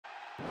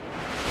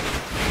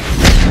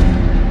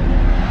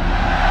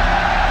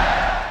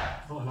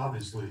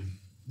obviously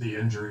the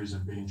injuries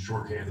and being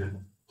shorthanded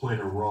played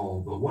a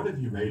role, but what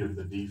have you made of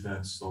the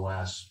defense the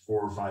last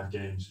 4 or 5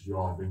 games? You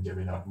all have been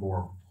giving up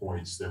more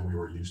points than we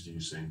were used to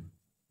you seeing.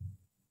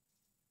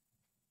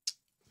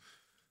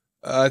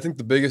 I think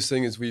the biggest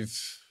thing is we've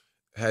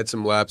had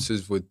some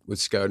lapses with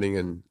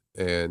scouting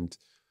and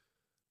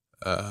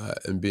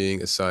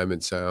being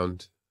assignment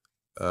sound.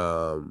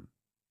 Um,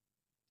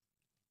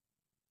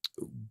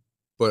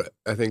 but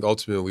I think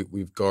ultimately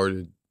we've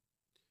guarded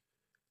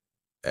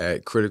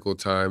at critical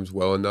times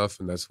well enough,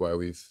 and that's why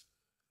we've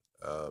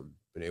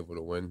been able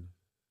to win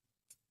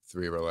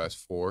 3 of our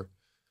last 4.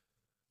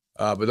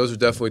 But those are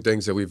definitely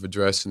things that we've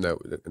addressed and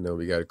that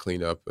we got to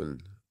clean up.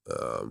 And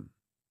um,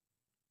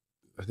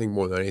 I think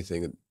more than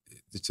anything,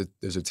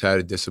 there's a tad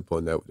of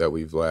discipline that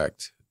we've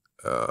lacked.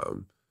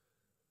 Um,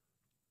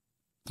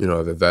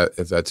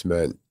 if that's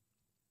meant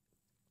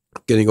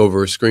getting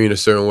over a screen a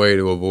certain way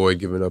to avoid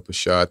giving up a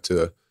shot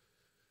to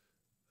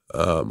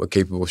a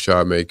capable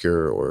shot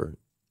maker, or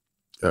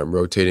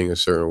rotating a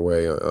certain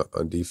way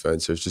on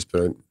defense. There's just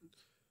been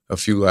a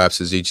few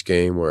lapses each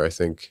game where I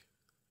think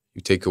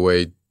you take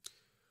away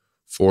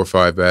 4 or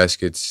 5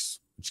 baskets,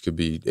 which could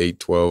be 8,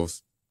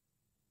 12,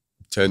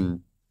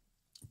 10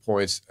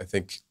 points. I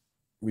think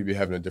we'd be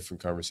having a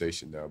different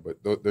conversation now.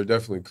 But they're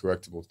definitely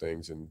correctable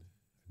things, and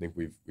I think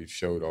we've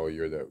showed all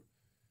year that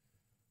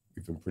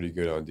we've been pretty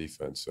good on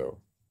defense. So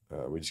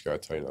we just got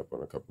to tighten up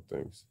on a couple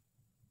things.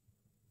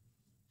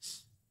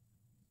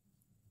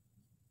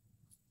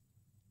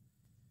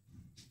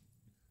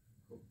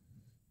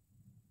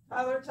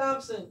 Tyler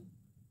Thompson.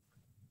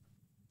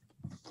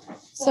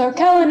 So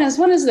Kellan, as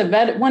one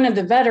of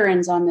the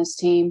veterans on this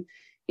team,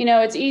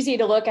 it's easy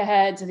to look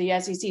ahead to the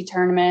SEC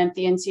tournament,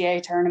 the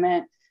NCAA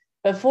tournament,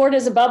 but Ford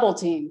is a bubble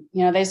team.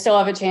 They still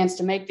have a chance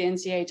to make the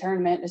NCAA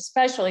tournament,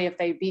 especially if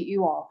they beat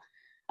you all.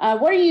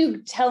 What are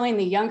you telling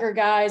the younger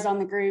guys on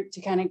the group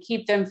to kind of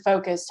keep them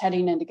focused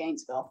heading into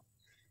Gainesville?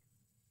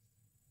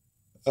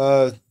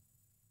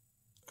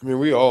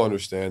 We all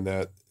understand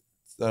that.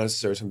 It's not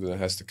necessarily something that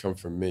has to come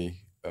from me.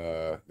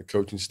 The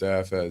coaching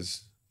staff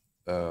has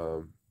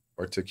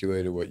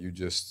articulated what you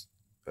just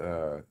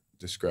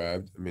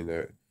described.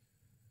 They're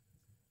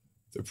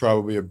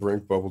probably a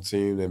brink bubble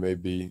team. They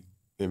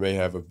may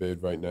have a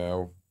bid right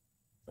now,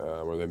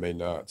 or they may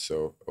not.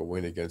 So a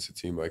win against a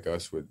team like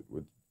us would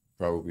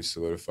probably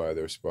solidify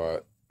their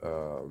spot.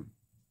 But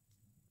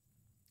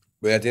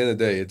at the end of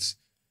the day, it's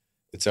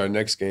our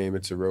next game.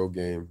 It's a road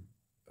game.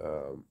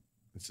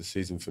 It's a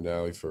season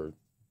finale for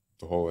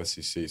the whole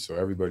SEC. So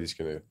everybody's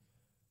going to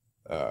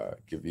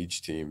give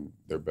each team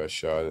their best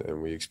shot,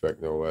 and we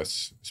expect no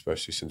less,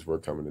 especially since we're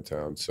coming to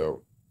town.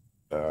 So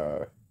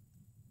I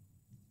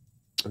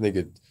think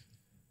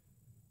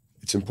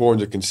it's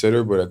important to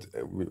consider, but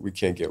we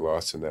can't get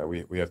lost in that.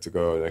 We have to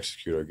go and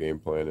execute our game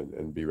plan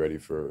and be ready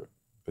for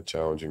a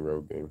challenging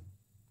road game.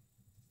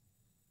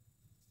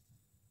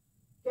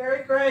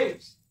 Gary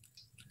Graves.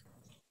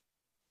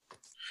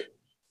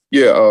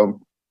 Yeah,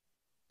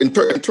 in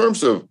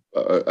terms of,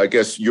 I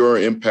guess, your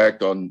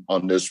impact on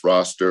this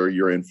roster,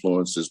 your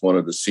influence as one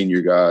of the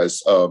senior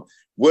guys,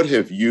 what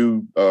have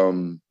you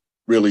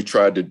really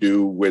tried to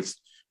do with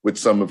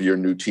some of your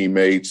new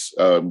teammates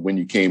when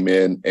you came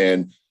in,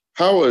 and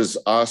how has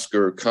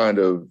Oscar kind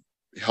of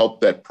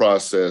helped that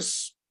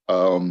process,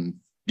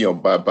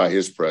 by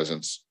his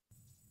presence?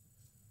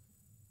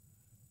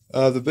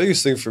 The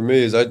biggest thing for me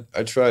is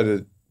I try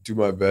to do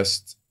my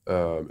best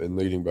in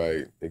leading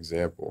by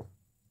example.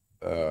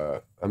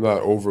 I'm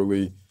not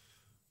overly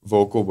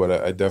vocal,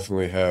 but I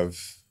definitely have,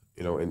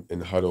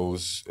 in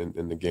huddles,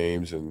 in the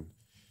games, and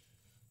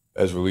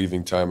as we're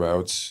leaving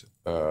timeouts,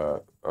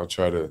 I'll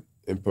try to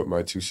input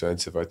my 2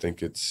 cents if I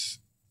think it's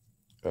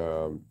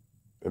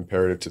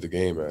imperative to the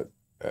game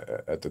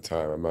at the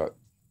time. I'm not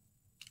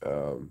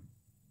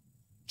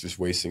just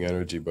wasting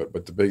energy,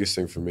 but the biggest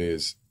thing for me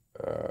is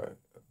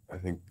I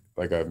think,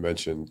 like I've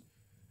mentioned,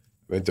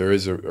 I think there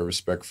is a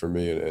respect for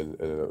me and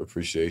an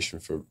appreciation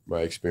for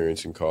my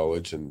experience in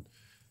college, and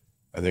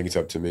I think it's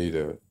up to me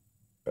to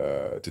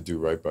do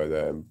right by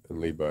that and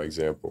lead by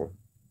example.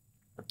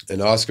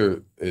 And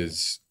Oscar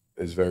is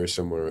very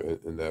similar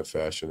in that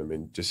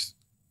fashion. Just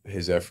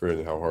his effort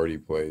and how hard he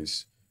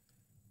plays.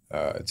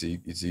 It's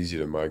easy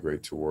to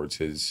migrate towards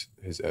his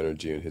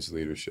energy and his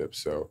leadership.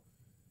 So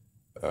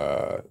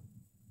I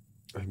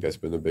think that's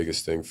been the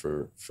biggest thing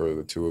for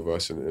the two of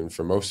us and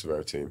for most of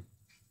our team.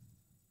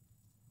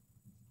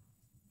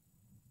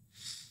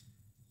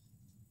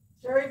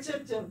 Jerry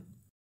Tipton.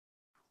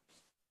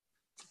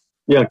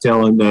 Yeah,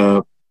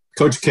 Kellan,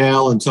 Coach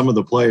Cal and some of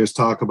the players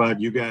talk about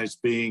you guys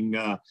being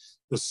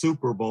the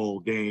Super Bowl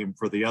game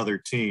for the other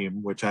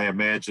team, which I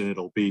imagine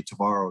it'll be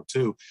tomorrow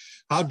too.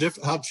 How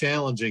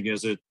challenging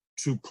is it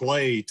to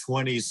play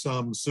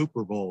 20-some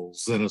Super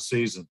Bowls in a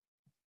season?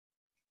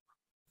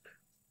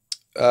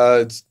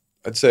 I'd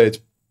say it's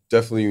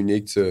definitely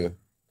unique to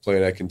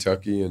playing at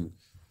Kentucky, and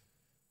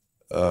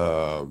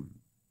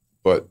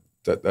but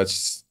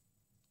that's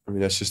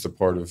just a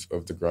part of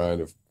the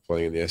grind of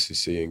playing in the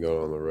SEC and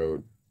going on the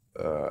road.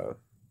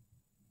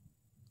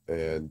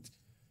 And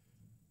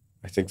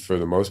I think for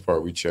the most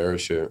part, we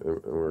cherish it,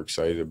 and we're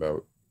excited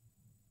about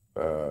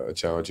a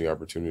challenging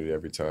opportunity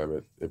every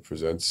time it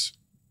presents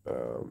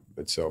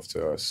itself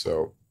to us.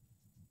 So,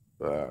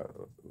 uh,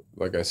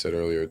 like I said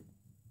earlier,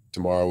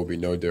 tomorrow will be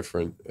no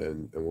different,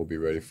 and we'll be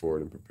ready for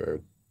it and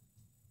prepared.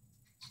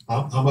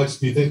 How much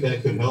do you think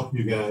that could help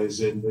you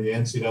guys in the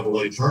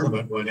NCAA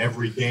tournament when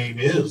every game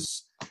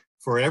is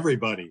for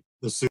everybody?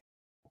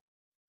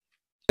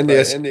 And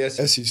the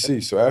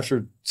SEC. So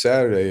after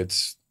Saturday,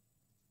 it's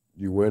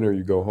you win or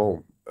you go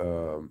home.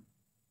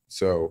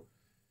 So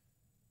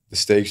the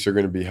stakes are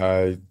going to be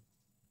high,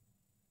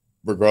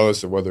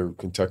 regardless of whether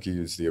Kentucky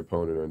is the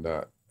opponent or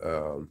not.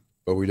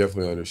 But we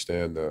definitely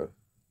understand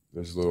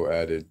there's a little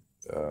added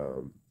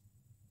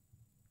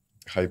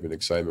hype and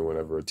excitement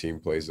whenever a team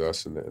plays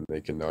us and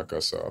they can knock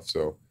us off.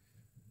 So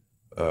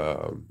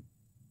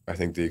I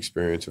think the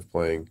experience of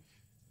playing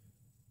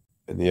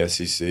in the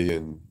SEC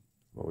and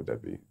what would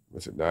that be?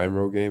 Was it 9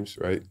 road games,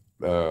 right?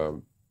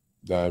 9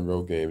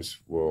 road games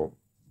will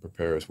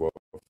prepare us well.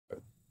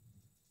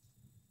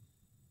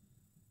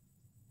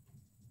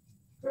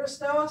 Chris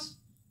Dallas?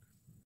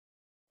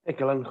 Hey,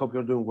 Kellan, hope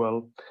you're doing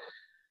well.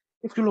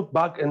 If you look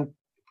back and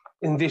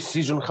in this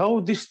season, how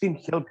this team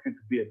helped you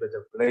to be a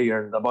better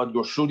player, and about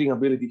your shooting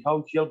ability, how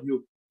it helped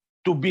you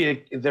to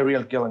be the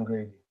real Kellan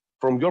Grady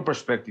from your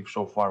perspective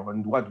so far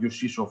and what you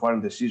see so far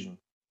in the season?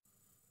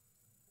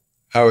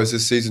 How has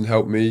this season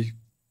helped me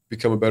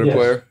become a better Yes.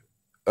 player?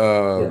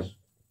 Yes.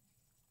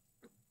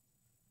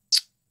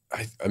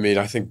 I mean,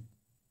 I think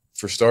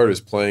for starters,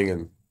 playing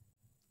in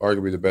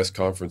arguably the best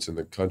conference in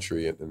the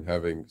country and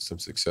having some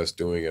success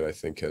doing it, I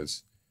think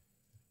has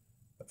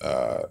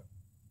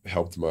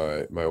helped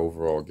my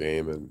overall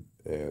game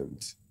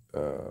and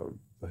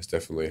has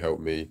definitely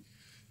helped me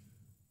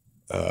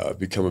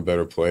become a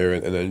better player.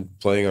 And then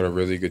playing on a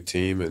really good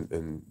team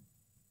and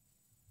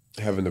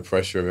having the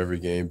pressure of every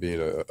game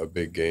being a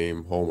big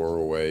game, home or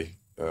away.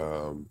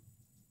 And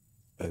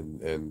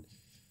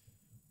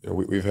you know,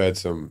 we've had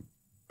some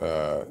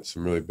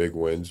really big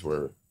wins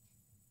where,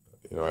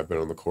 you know, I've been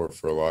on the court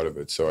for a lot of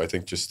it. So I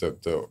think just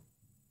the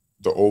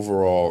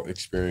overall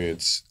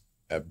experience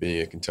at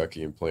being at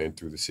Kentucky and playing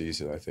through the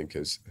season, I think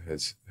has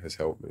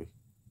helped me.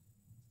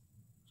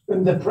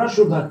 And the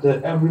pressure that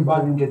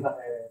everybody get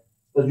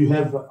that you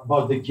have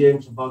about the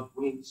games, about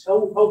wins,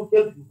 how help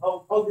you?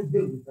 How do you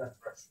deal with that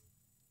pressure?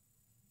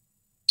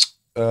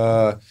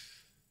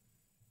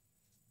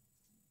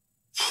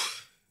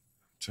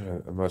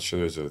 I'm not sure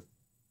there's a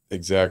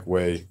exact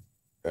way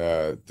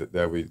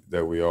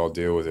that we all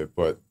deal with it,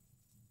 but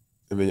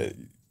I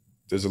mean,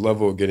 there's a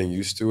level of getting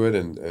used to it,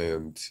 and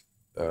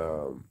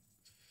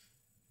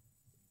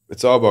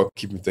it's all about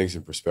keeping things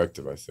in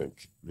perspective, I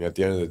think. I mean, at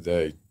the end of the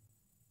day,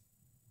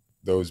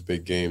 those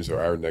big games are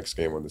our next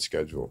game on the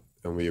schedule,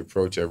 and we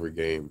approach every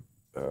game,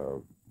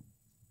 and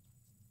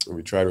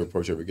we try to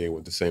approach every game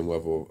with the same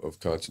level of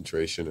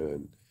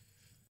concentration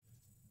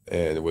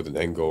and with an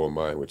end goal in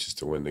mind, which is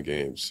to win the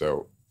game.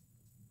 So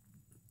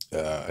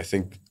I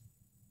think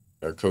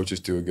our coaches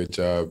do a good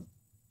job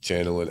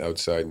channeling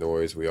outside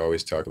noise. We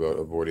always talk about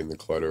avoiding the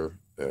clutter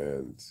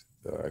and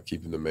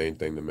keeping the main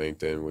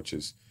thing, which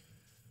is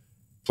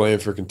playing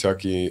for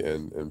Kentucky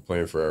and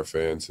playing for our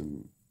fans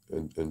and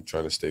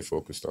trying to stay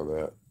focused on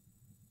that.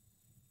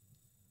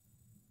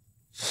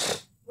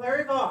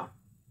 Larry Vaughn?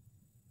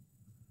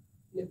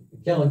 Yeah,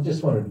 Kellan,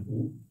 just wanted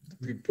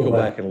to go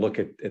back and look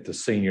at the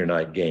senior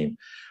night game.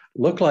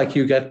 Looked like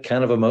you got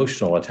kind of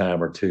emotional a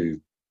time or two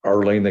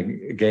early in the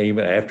game,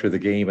 after the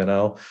game and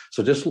all.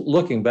 So just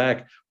looking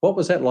back, what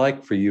was that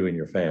like for you and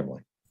your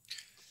family?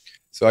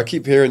 So I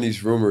keep hearing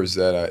these rumors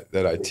that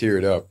I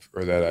teared up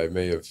or that I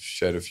may have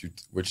shed a few,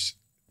 which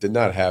did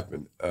not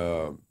happen.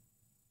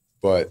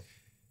 But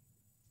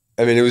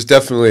I mean, it was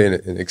definitely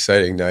an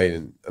exciting night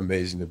and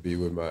amazing to be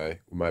with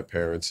my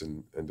parents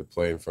and to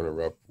play in front of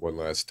Rupp one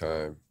last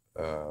time.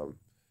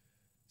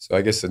 So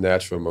I guess the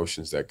natural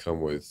emotions that come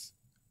with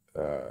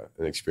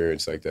an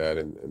experience like that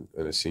and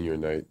a senior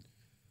night,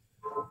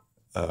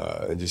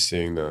 and just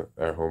seeing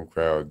our home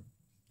crowd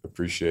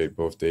appreciate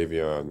both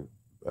Davion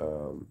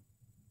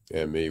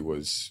and me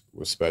was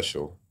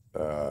special.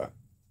 But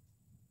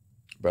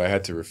I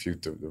had to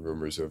refute the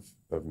rumors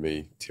of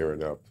me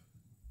tearing up.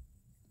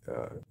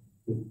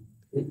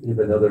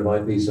 Even though there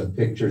might be some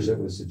pictures that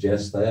would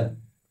suggest that.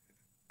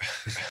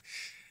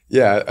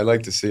 Yeah, I'd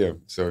like to see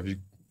them. So if you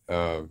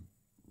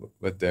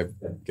let Deb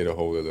get a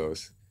hold of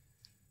those.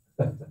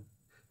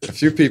 A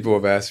few people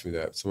have asked me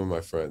that, some of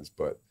my friends,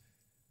 but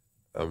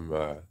I'm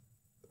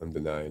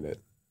denying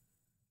it.